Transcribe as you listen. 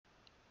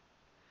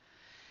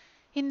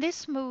In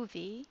this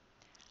movie,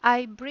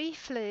 I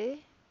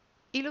briefly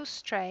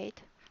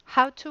illustrate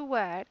how to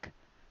work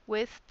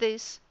with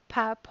this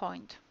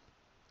PowerPoint.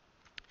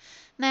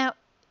 Now,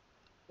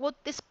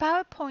 what this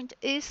PowerPoint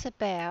is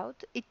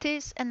about, it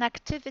is an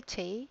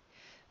activity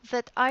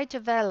that I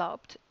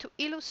developed to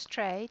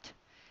illustrate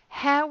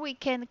how we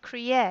can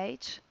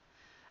create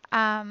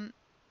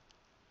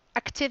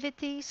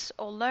activities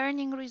or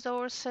learning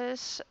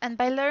resources. And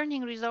by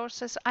learning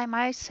resources, I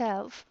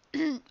myself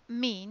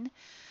mean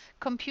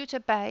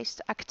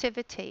computer-based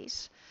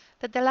activities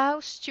that allow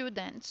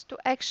students to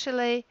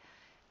actually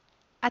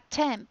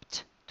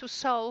attempt to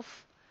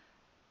solve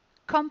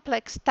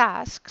complex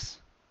tasks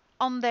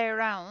on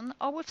their own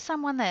or with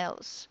someone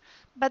else.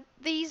 But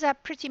these are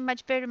pretty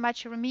much very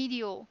much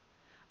remedial,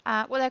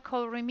 what I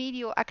call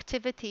remedial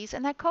activities.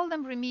 And I call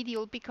them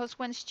remedial because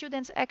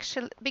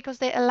because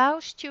they allow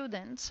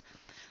students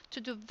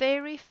to do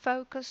very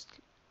focused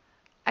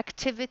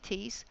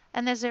activities,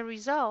 and as a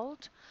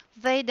result,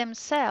 they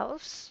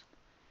themselves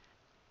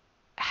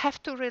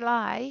have to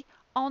rely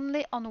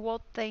only on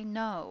what they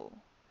know,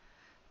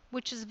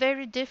 which is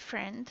very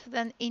different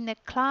than in a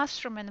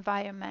classroom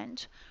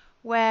environment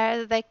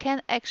where they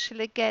can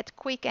actually get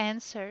quick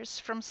answers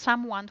from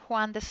someone who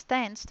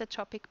understands the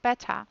topic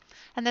better.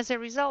 And as a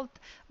result,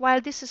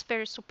 while this is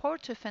very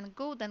supportive and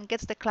good and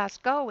gets the class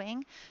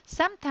going,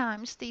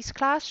 sometimes these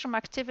classroom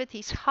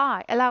activities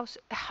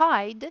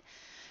hide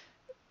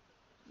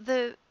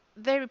the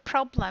very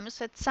problems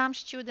that some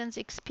students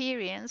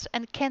experience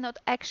and cannot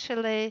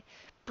actually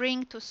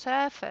bring to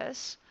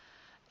surface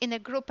in a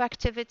group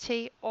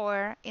activity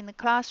or in a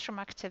classroom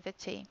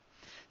activity.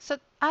 So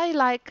I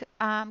like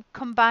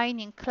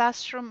combining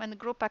classroom and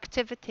group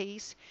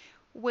activities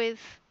with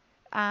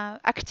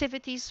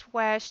activities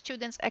where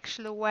students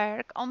actually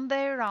work on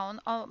their own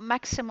or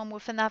maximum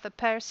with another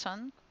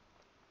person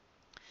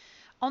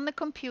on the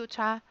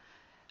computer,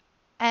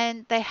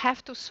 and they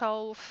have to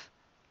solve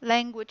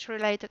language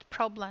related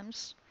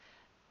problems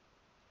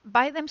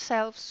by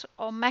themselves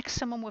or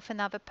maximum with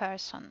another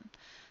person.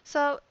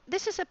 So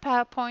this is a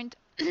PowerPoint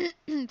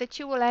that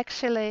you will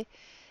actually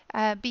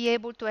be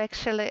able to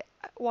actually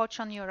watch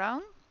on your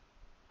own,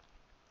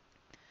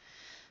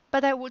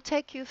 but I will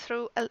take you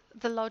through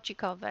the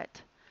logic of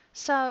it.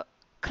 So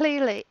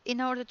clearly,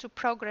 in order to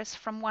progress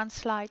from one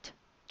slide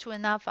to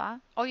another,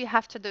 all you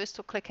have to do is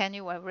to click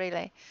anywhere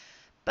really.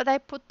 But I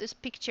put this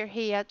picture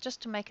here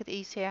just to make it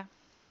easier.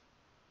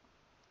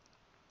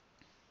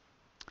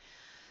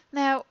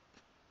 Now,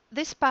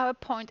 this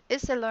PowerPoint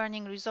is a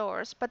learning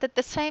resource, but at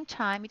the same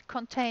time it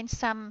contains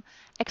some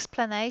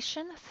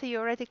explanation,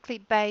 theoretically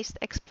based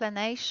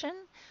explanation,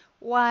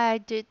 why I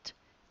did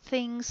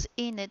things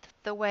in it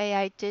the way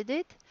I did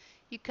it.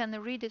 You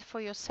can read it for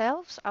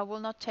yourselves. I will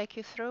not take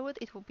you through it.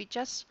 It will be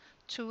just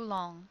too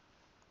long.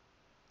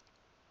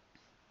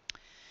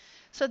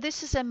 So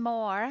this is a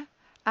more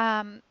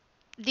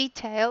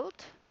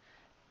detailed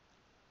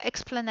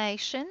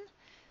explanation.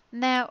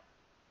 Now,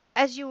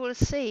 as you will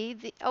see,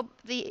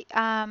 the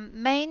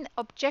main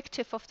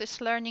objective of this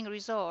learning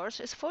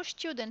resource is for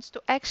students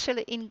to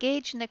actually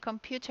engage in a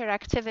computer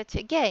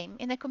activity game,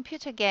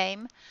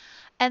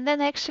 and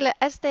then actually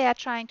as they are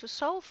trying to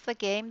solve the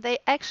game, they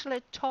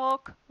actually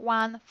talk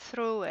one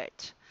through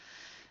it.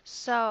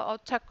 So, or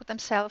talk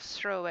themselves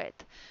through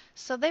it.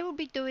 So they will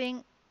be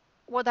doing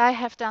what I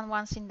have done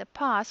once in the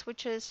past,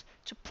 which is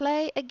to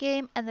play a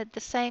game and at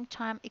the same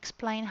time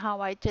explain how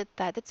I did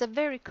that. It's a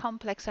very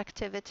complex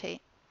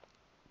activity.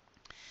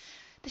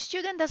 The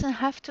student doesn't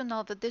have to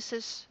know that this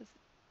is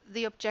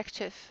the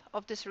objective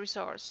of this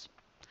resource.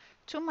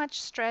 Too much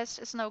stress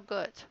is no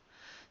good.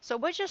 So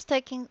we're just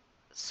taking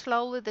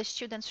slowly the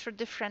students through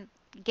different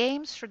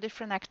games, through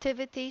different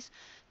activities,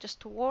 just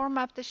to warm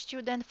up the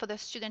student, for the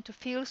student to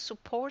feel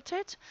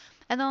supported.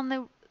 And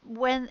only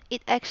when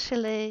it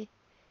actually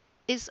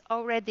is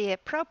already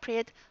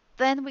appropriate,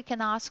 then we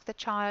can ask the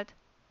child,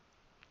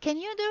 can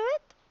you do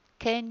it?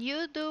 Can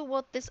you do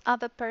what this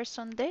other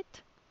person did?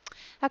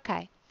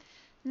 Okay.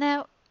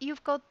 Now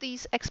you've got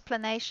these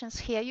explanations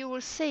here. You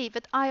will see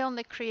that I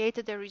only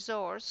created a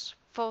resource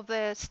for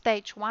the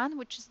stage 1,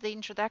 which is the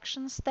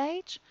introduction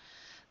stage.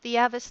 The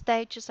other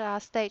stages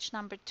are stage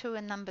number 2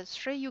 and number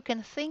 3. You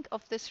can think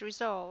of this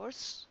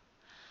resource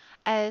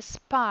as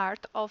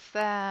part of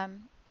the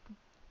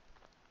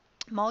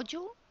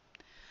module,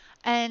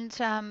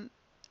 and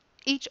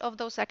each of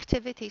those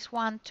activities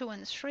 1, 2,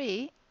 and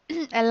 3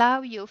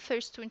 allow you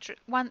first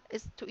one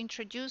is to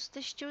introduce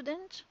the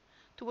student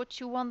to what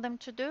you want them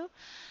to do,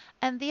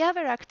 and the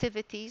other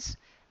activities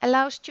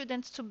allow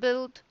students to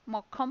build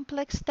more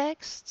complex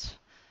texts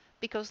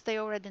because they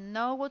already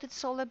know what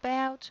it's all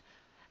about.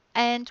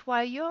 And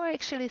while you're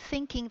actually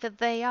thinking that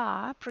they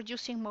are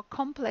producing more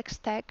complex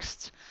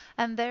texts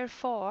and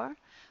therefore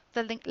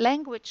the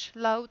language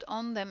load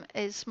on them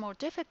is more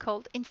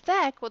difficult, in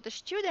fact, what the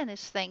student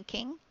is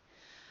thinking,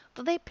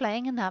 that they're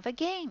playing another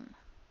game.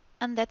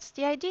 And that's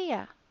the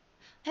idea.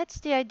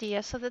 That's the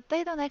idea, so that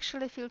they don't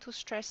actually feel too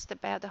stressed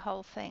about the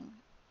whole thing.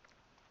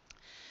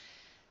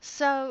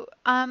 So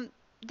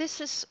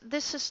this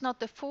is not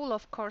the full,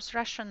 of course,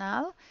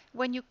 rationale.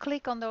 When you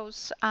click on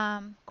those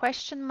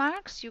question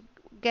marks, you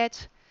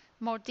get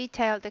more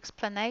detailed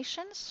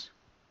explanations.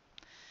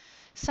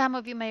 Some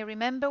of you may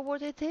remember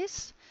what it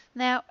is.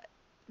 Now,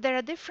 there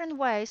are different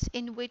ways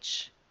in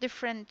which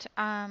different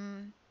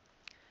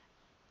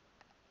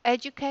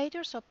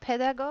educators or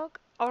pedagogue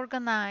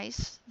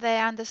organize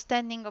their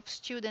understanding of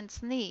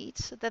students'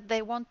 needs that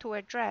they want to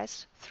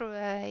address through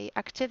a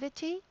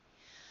activity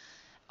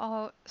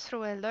or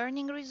through a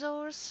learning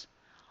resource.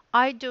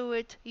 I do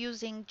it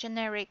using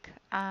generic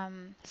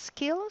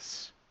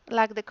skills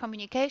like the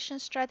communication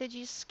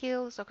strategy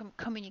skills or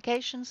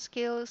communication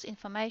skills,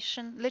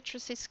 information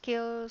literacy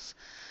skills,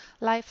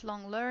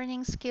 lifelong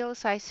learning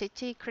skills,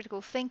 ICT,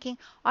 critical thinking.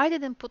 I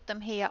didn't put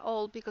them here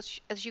all because,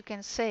 as you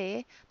can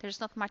see,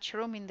 there's not much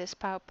room in this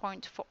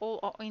PowerPoint for all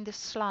or in this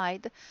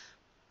slide.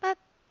 But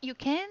you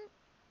can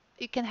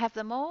have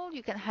them all.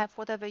 You can have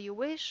whatever you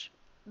wish.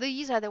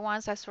 These are the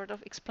ones I sort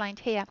of explained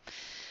here.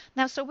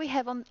 Now, so we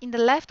have in the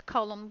left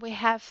column, we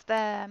have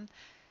the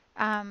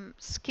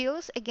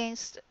skills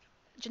against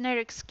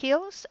generic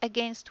skills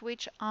against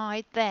which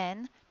I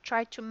then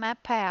try to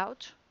map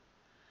out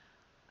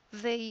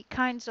the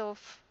kinds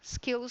of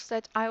skills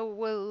that I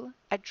will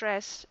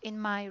address in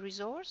my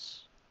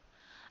resource,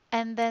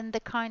 and then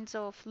the kinds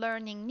of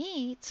learning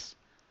needs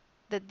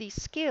that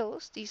these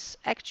skills, these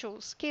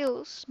actual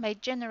skills, may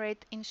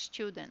generate in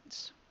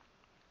students.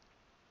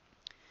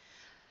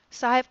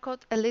 So I've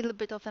got a little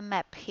bit of a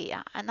map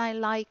here, and I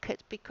like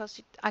it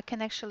because I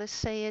can actually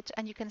see it,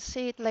 and you can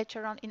see it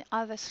later on in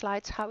other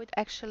slides how it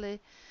actually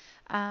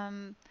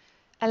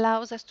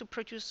allows us to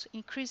produce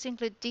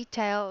increasingly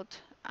detailed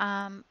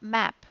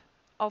map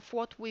of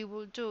what we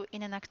will do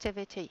in an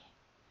activity.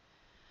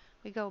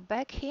 We go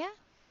back here.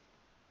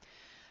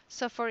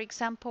 So for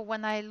example,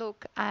 when I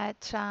look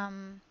at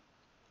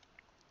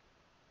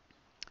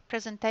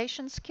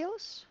presentation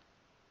skills,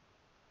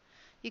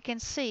 you can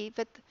see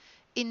that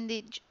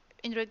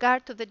in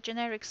regard to the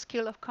generic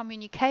skill of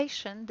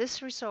communication,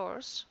 this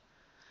resource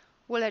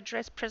will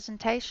address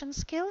presentation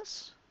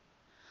skills,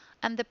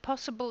 and the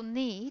possible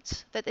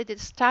needs that it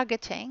is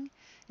targeting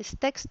is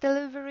text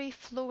delivery,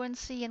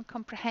 fluency, and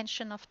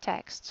comprehension of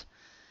text.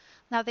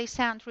 Now they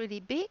sound really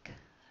big.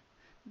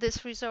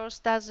 This resource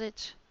does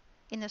it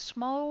in a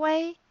small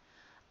way,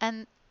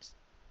 and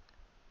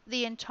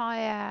the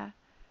entire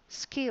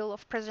skill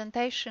of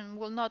presentation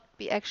will not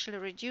be actually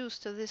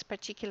reduced to this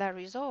particular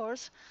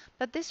resource,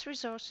 but this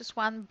resource is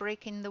one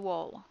brick in the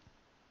wall.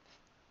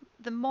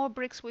 The more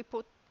bricks we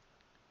put,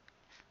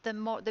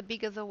 the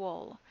bigger the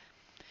wall.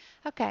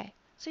 Okay,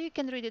 so you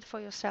can read it for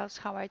yourselves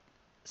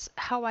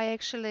how I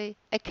actually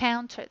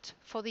accounted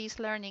for these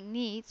learning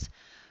needs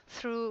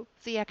through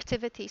the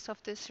activities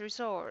of this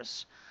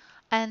resource.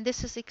 And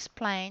this is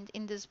explained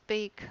in this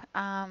big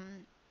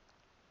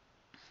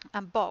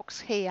box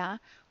here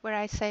where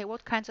I say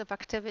what kinds of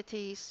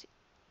activities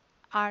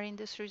are in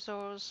this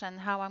resource and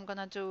how I'm going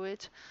to do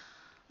it.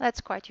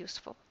 That's quite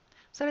useful.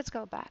 So let's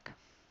go back.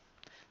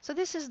 So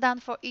this is done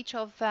for each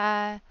of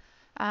the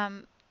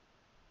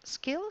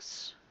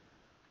skills.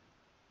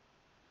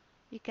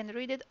 You can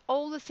read it.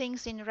 All the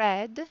things in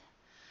red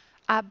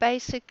are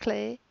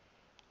basically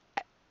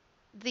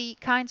the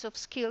kinds of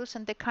skills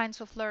and the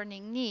kinds of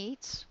learning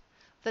needs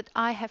that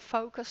I have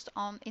focused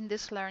on in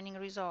this learning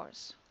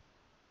resource.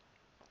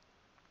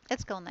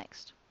 Let's go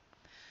next.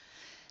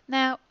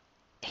 Now,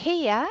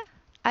 here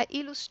I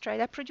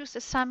produce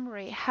a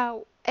summary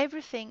how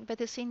everything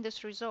that is in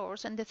this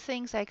resource and the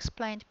things I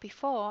explained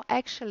before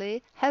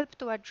actually help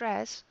to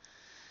address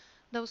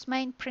those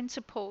main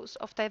principles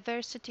of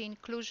diversity,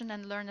 inclusion,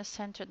 and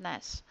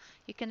learner-centeredness.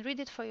 You can read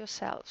it for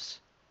yourselves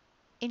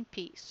in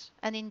peace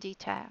and in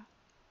detail.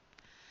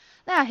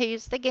 Now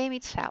here's the game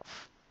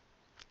itself.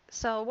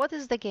 So what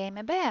is the game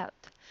about?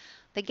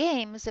 The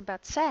game is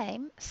about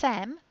Sam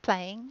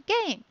playing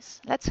games.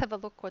 Let's have a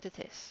look what it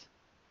is.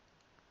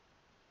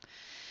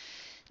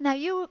 Now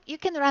you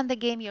can run the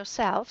game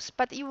yourselves,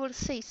 but you will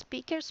see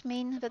speakers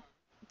mean that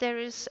there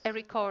is a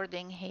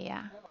recording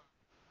here.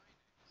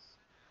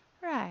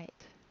 Right.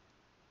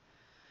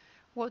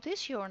 What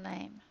is your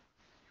name?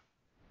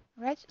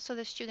 Right, so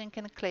the student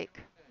can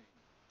click.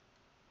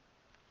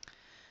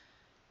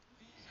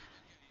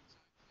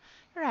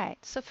 Right,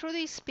 so through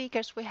these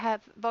speakers we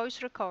have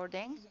voice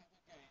recording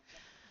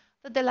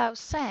that allows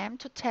Sam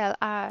to tell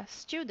our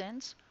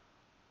students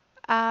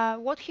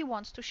what he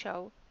wants to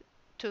show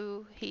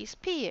to his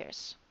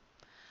peers.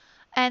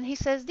 And he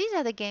says, these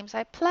are the games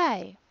I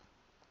play.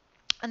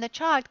 And the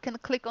child can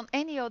click on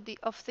any of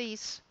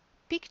these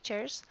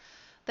pictures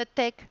that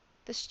take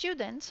the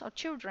students or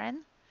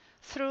children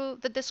through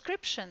the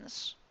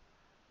descriptions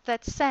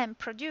that Sam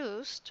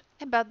produced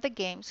about the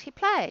games he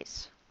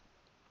plays.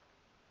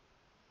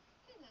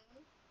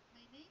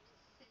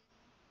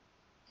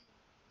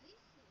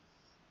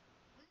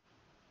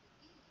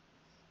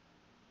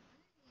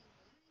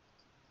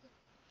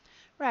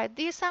 Right,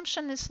 the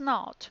assumption is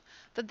not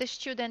that the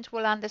student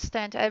will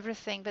understand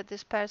everything that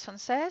this person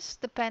says,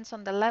 depends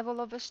on the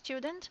level of a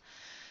student.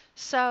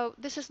 So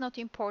this is not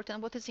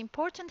important. What is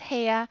important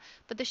here,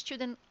 that the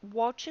student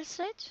watches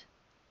it,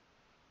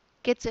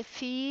 gets a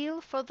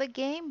feel for the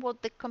game,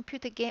 what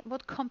computer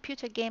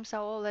games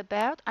are all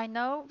about. I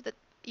know that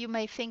you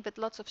may think that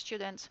lots of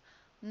students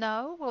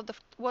know,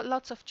 well,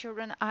 lots of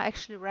children are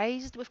actually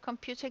raised with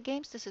computer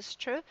games. This is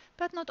true,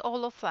 but not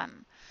all of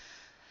them.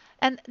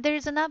 And there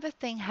is another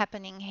thing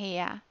happening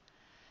here.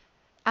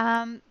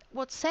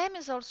 What Sam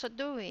is also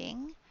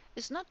doing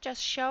is not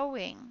just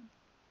showing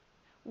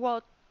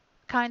what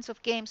kinds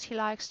of games he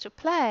likes to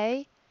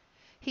play,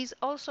 he's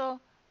also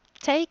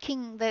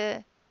taking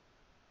the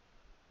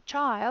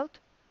child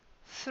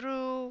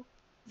through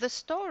the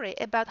story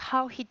about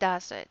how he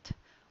does it,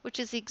 which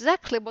is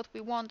exactly what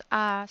we want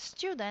our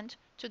student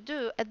to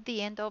do at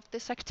the end of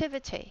this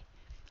activity,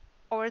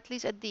 or at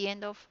least at the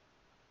end of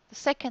the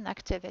second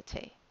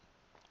activity.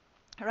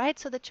 Right?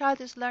 So the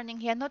child is learning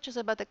here not just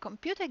about the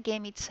computer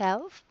game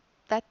itself,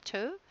 that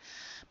too,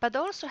 but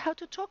also how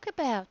to talk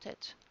about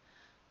it.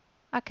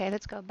 Okay,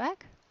 let's go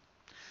back.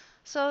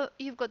 So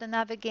you've got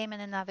another game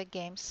and another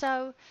game.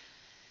 So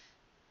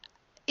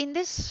in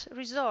this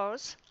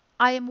resource,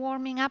 I am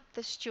warming up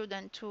the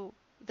student to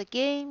the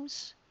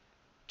games,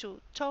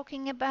 to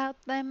talking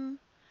about them,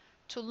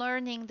 to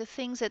learning the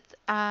things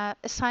that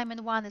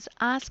assignment 1 is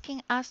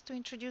asking us to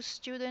introduce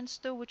students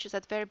to, which is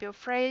adverbial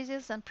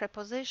phrases and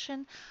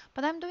preposition,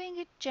 but I'm doing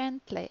it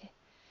gently.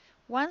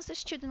 Once the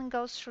student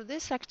goes through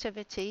this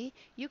activity,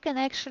 you can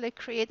actually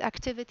create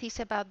activities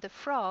about the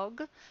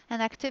frog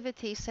and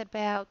activities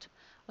about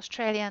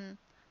Australian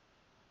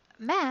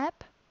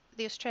map,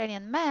 the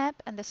Australian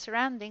map and the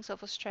surroundings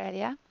of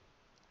Australia,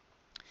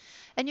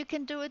 and you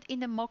can do it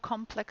in a more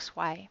complex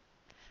way,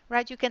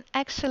 right? You can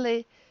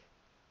actually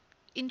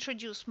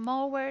introduce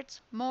more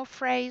words, more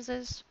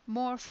phrases,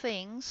 more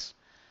things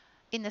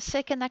in the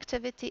second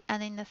activity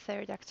and in the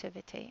third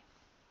activity.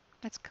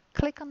 Let's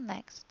click on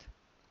next.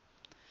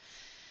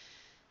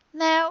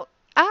 Now,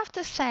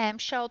 after Sam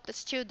showed the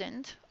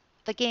student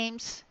the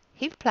games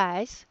he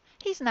plays,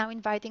 he's now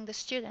inviting the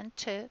student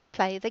to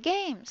play the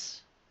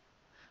games,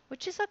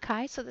 which is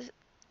okay. So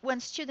when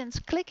students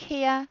click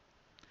here,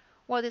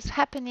 what is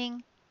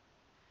happening?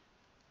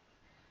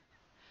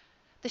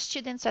 The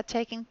students are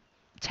taken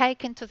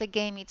to the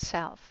game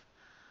itself,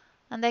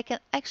 and they can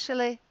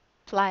actually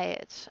play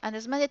it. And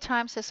as many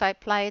times as I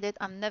played it,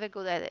 I'm never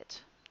good at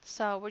it.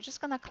 So we're just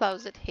gonna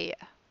close it here.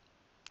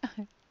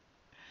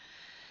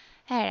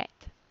 All right.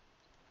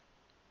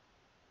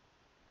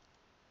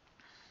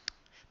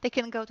 They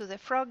can go to the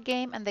frog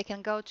game and they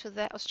can go to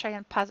the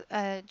Australian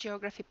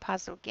geography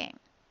puzzle game.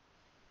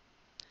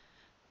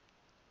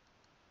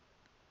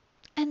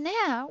 And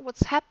now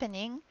what's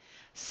happening,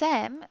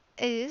 Sam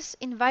is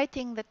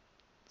inviting the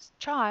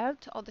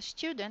child or the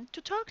student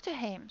to talk to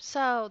him.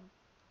 So,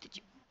 did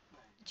you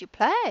did you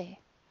play?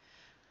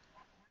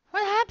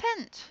 What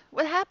happened?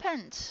 What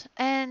happened?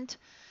 And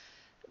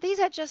these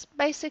are just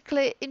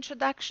basically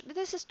introduction.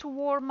 This is to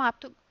warm up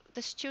to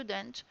the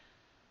student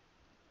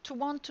to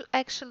want to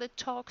actually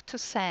talk to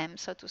Sam,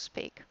 so to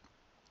speak.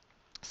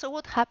 So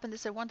what happened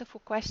is a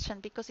wonderful question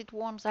because it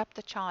warms up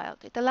the child.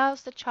 It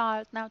allows the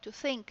child now to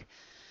think,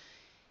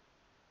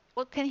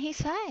 what can he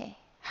say?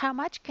 How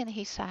much can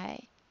he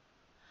say?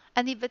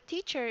 And if the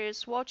teacher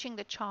is watching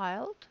the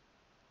child,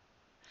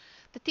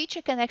 the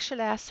teacher can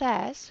actually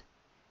assess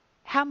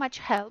how much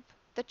help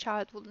the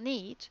child will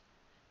need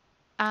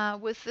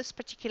with this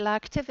particular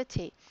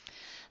activity.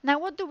 Now,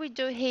 what do we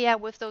do here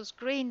with those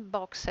green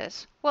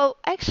boxes? Well,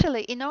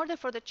 actually, in order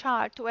for the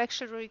child to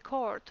actually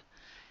record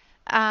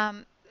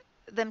um,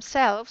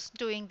 themselves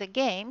doing the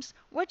games,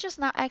 we're just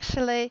not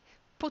actually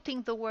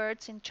putting the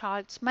words in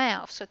child's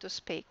mouth, so to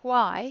speak.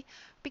 Why?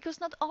 Because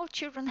not all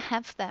children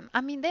have them. I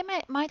mean, they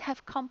might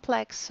have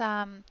complex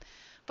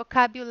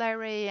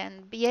vocabulary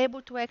and be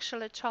able to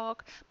actually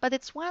talk, but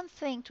it's one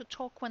thing to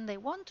talk when they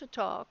want to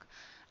talk,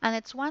 and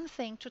it's one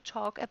thing to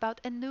talk about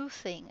a new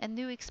thing, a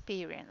new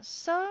experience.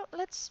 So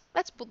let's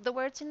put the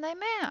words in their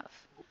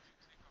mouth.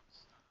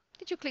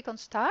 Did you click on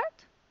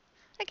start?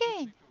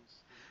 Again.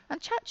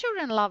 And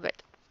children love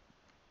it.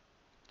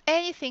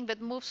 Anything that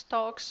moves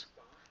talks.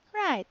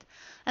 Right.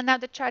 And now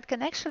the child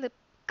can actually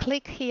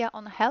click here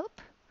on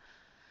help.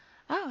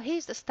 Oh,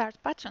 here's the start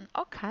button.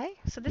 Okay,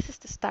 so this is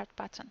the start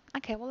button.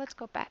 Okay, well, let's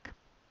go back.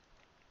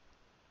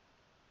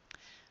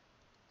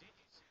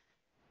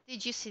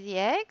 Did you see the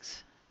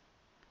eggs?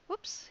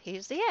 Whoops,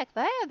 here's the egg.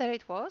 There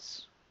it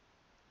was.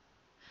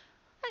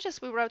 And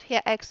just we wrote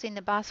here eggs in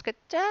the basket.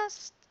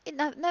 Just, it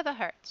never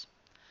hurts.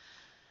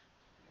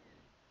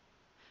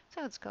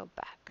 So let's go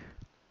back.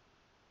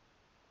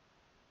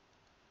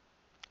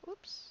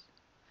 Oops.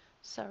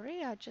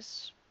 Sorry, I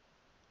just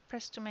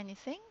pressed too many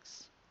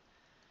things.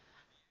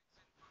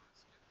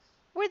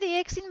 Were the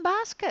eggs in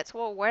baskets?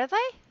 Well, were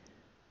they?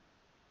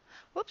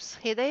 Whoops,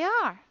 here they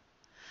are.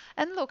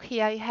 And look,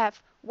 here you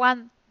have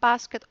one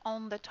basket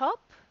on the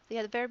top, the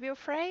adverbial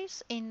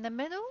phrase, in the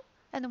middle,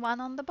 and one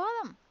on the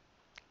bottom.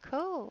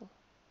 Cool.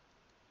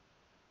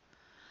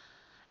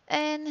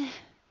 And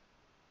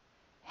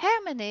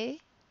how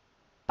many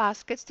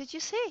baskets did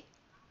you see?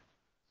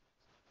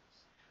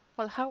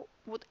 Well, how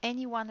would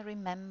anyone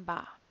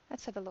remember?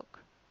 Let's have a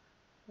look.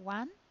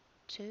 1,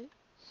 2,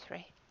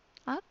 3.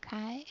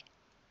 Okay,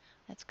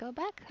 let's go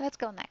back. Let's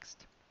go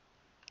next.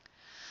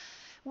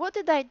 What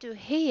did I do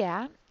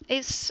here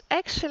is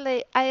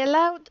actually I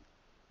allowed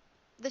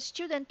the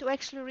student to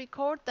actually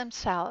record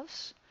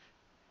themselves,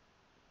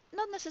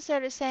 not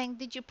necessarily saying,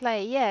 did you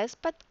play? Yes,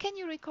 but can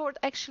you record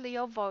actually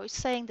your voice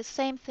saying the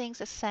same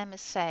things as Sam is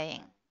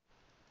saying?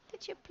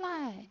 Did you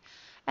play?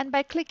 And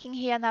by clicking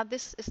here, now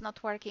this is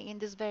not working in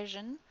this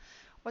version.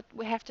 What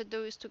we have to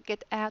do is to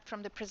get out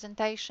from the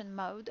presentation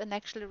mode and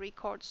actually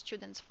record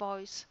student's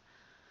voice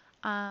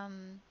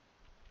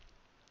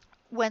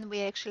when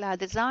we actually are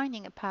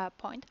designing a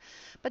PowerPoint.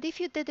 But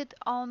if you did it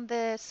on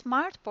the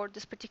smartboard,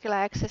 this particular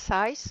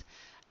exercise,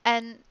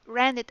 and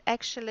ran it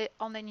actually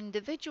on an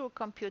individual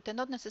computer,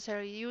 not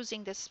necessarily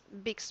using this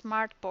big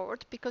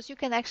smartboard, because you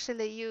can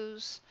actually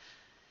use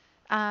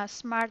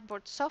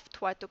smartboard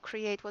software to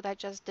create what I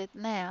just did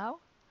now,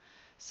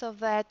 so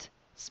that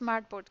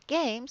smartboard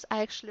games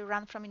are actually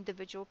run from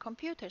individual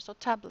computers or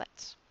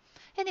tablets.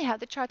 Anyhow,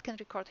 the child can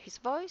record his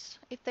voice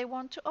if they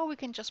want to, or we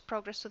can just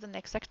progress to the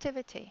next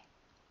activity.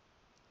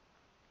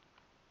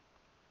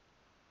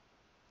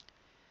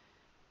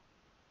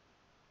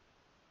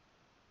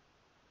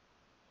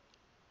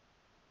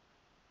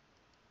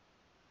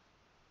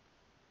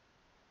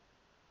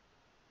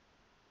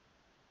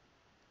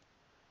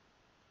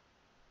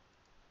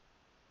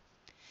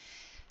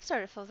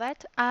 Sorry for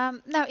that.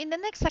 Now, in the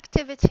next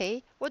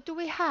activity, what do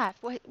we have?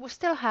 We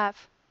still have,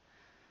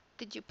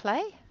 did you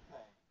play?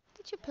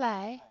 Did you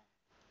play?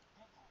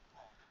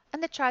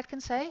 And the child can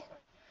say,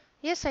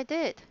 yes, I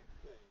did.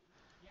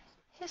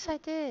 Yes, I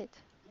did.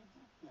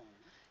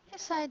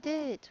 Yes, I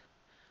did.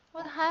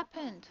 What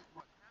happened?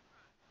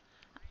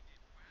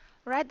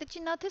 Right, did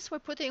you notice we're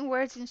putting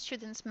words in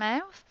students'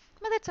 mouth?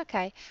 But that's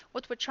okay.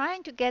 What we're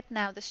trying to get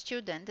now, the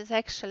student, is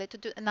actually to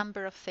do a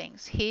number of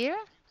things. Here,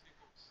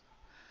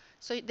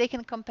 so they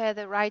can compare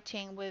the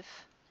writing with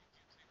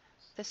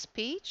the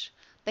speech.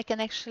 They can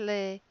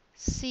actually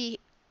see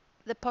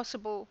the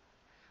possible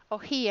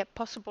or hear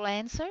possible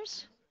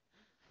answers.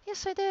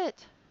 Yes, I did.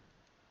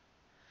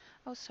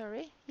 Oh,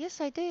 sorry.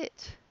 Yes, I did.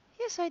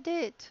 Yes, I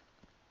did.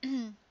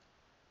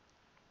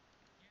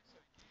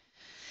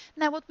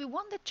 Now, what we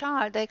want the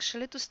child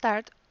actually to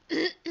start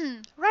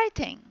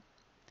writing.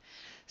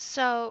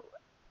 So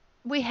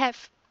we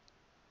have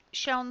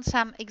shown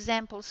some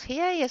examples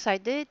here. Yes, I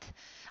did.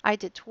 I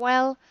did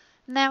well.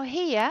 Now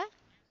here,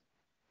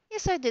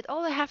 yes, I did.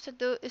 All I have to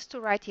do is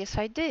to write yes,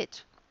 I did.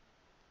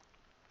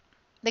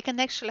 They can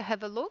actually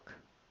have a look.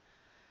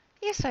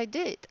 Yes, I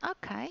did.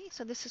 Okay,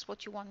 so this is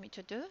what you want me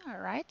to do.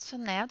 All right, so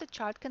now the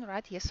child can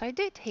write yes, I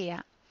did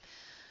here.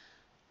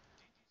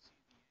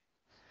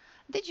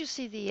 Did you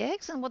see the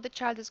eggs and what the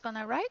child is going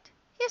to write?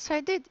 Yes,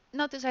 I did.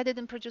 Notice I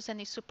didn't produce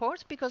any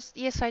support because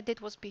yes, I did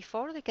was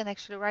before. They can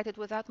actually write it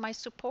without my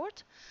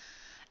support.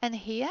 And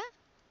here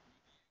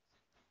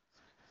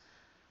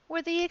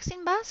were the eggs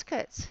in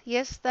baskets.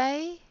 Yes,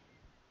 they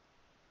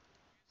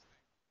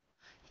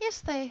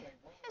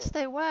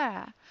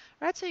were.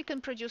 Right, so you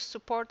can produce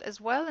support as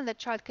well and the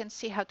child can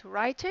see how to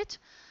write it.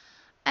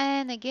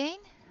 And again,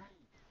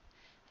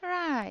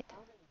 right.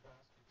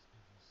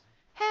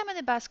 How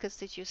many baskets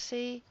did you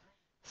see?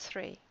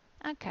 3.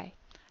 Okay.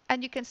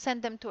 And you can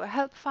send them to a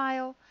help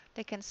file.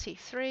 They can see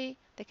 3.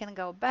 They can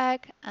go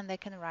back and they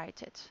can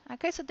write it.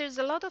 Okay, so there's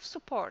a lot of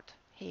support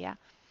here.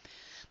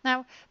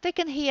 Now, they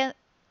can here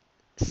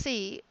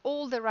see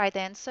all the right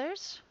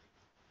answers.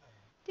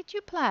 Did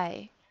you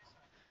play?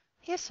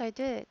 Yes, I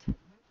did.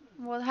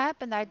 What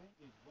happened?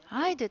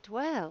 I did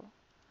well.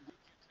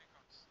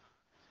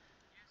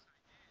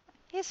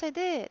 Yes, I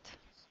did.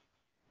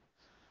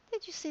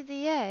 Did you see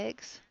the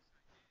eggs?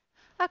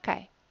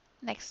 Okay,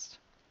 next.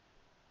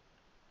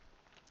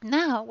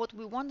 Now, what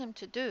we want them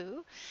to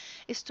do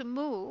is to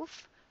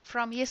move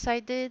from yes, I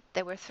did,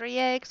 there were 3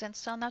 eggs, and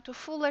so now to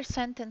fuller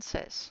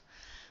sentences.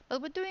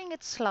 But we're doing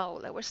it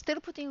slowly. We're still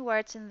putting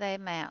words in their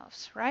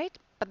mouths, right?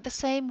 But the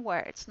same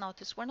words.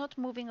 Notice we're not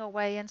moving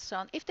away and so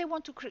on. If they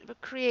want to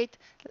create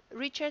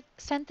richer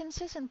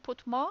sentences and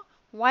put more,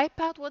 wipe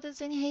out what is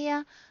in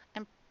here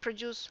and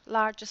produce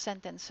larger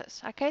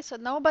sentences. Okay, so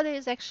nobody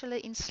is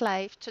actually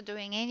enslaved to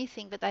doing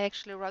anything that I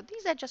actually wrote.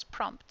 These are just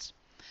prompts.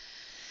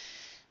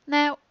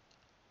 Now,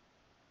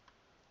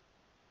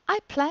 I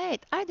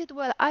played. I did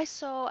well. I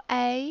saw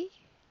an,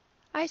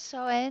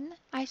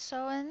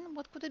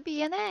 what could it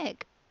be? An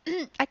egg.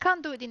 I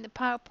can't do it in the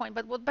PowerPoint,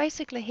 but what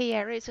basically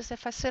here is a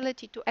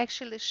facility to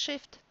actually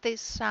shift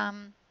this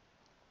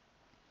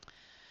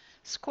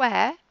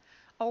square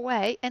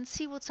away and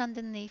see what's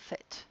underneath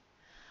it.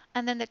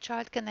 And then the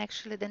child can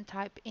actually then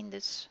type in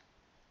this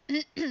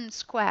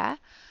square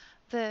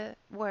the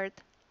word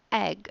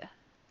egg.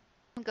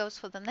 Goes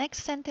for the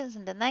next sentence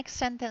and the next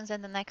sentence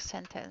and the next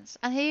sentence.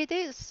 And here it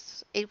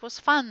is. It was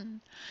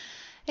fun.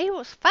 It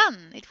was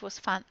fun. It was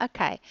fun.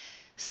 Okay.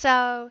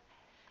 So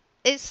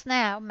is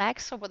now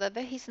Max or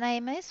whatever his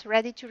name is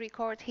ready to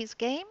record his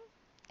game?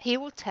 He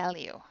will tell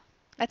you.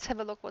 Let's have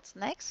a look what's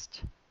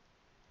next.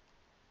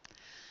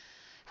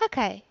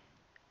 Okay,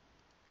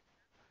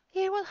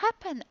 here will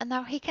happen. And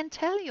now he can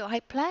tell you, I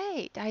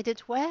played, I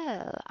did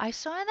well, I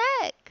saw an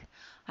egg.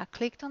 I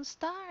clicked on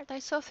start, I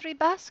saw 3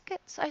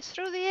 baskets, I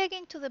threw the egg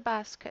into the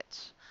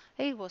basket.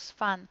 It was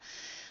fun.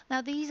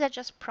 Now these are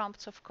just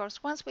prompts, of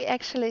course. Once we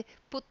actually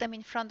put them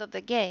in front of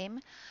the game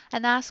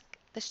and ask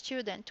the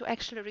student to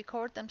actually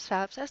record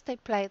themselves as they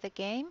play the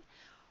game,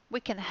 we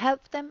can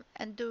help them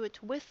and do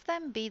it with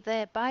them, be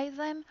there by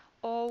them,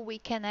 or we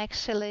can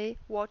actually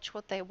watch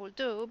what they will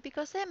do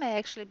because they may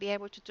actually be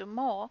able to do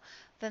more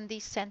than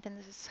these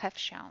sentences have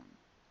shown.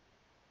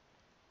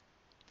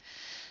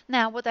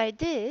 Now, what I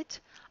did,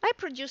 I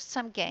produced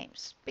some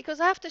games because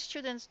after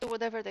students do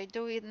whatever they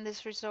do in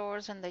this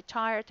resource and they're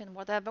tired and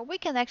whatever, we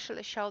can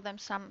actually show them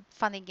some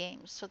funny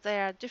games. So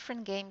there are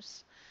different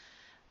games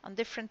on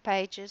different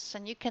pages,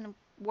 and you can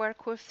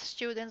work with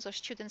students, or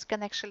students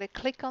can actually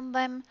click on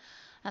them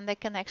and they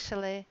can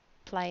actually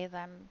play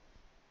them.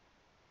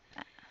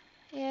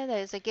 Yeah,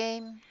 there's a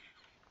game,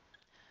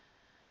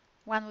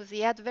 one with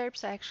the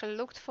adverbs. I actually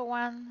looked for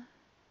one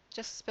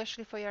just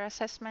especially for your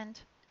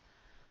assessment.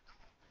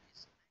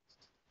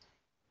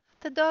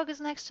 The dog is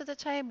next to the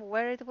table,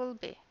 where it will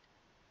be.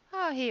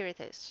 Oh, here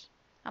it is.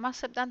 I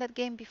must have done that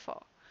game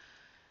before.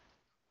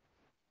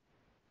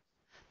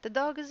 The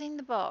dog is in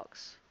the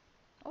box.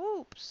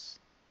 Oops.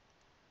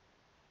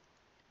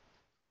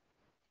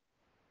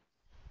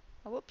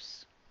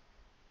 Whoops.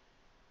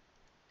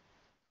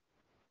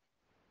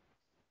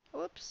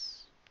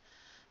 Oops.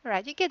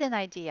 Right, you get an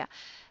idea.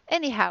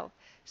 Anyhow,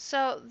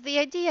 so the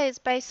idea is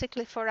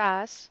basically for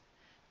us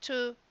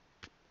to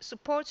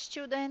support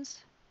students,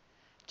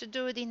 to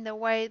do it in the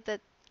way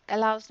that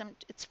allows them,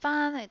 it's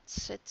fun,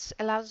 it's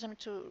allows them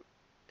to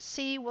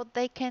see what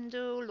they can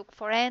do, look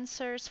for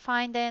answers,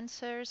 find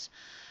answers.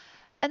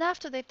 And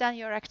after they've done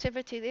your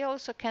activity, they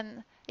also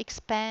can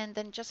expand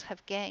and just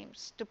have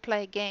games, to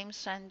play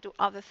games and do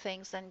other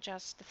things than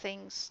just the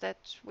things that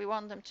we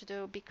want them to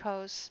do,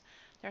 because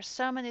there's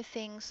so many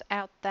things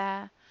out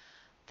there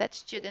that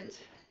students,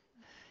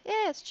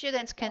 yeah,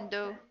 students can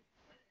do.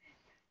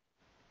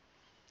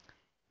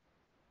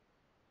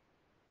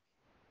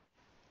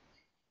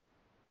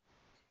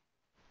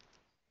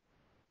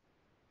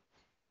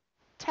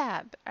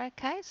 Tab.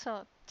 Okay,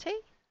 so T.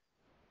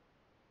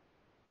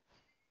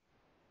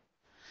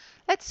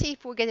 Let's see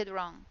if we get it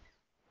wrong.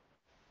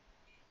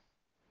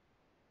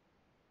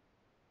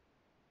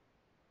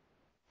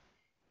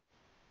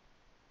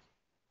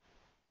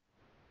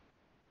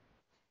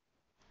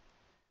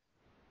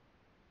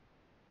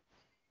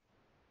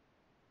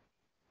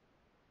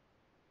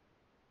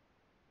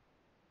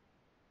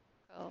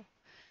 Cool.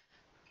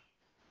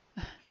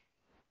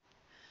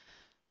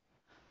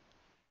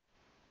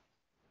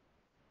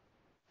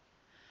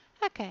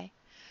 Okay,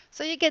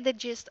 so you get the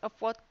gist of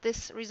what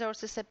this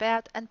resource is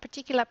about and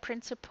particular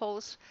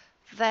principles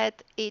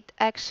that it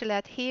actually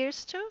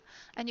adheres to,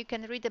 and you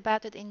can read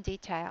about it in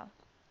detail.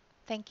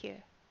 Thank you.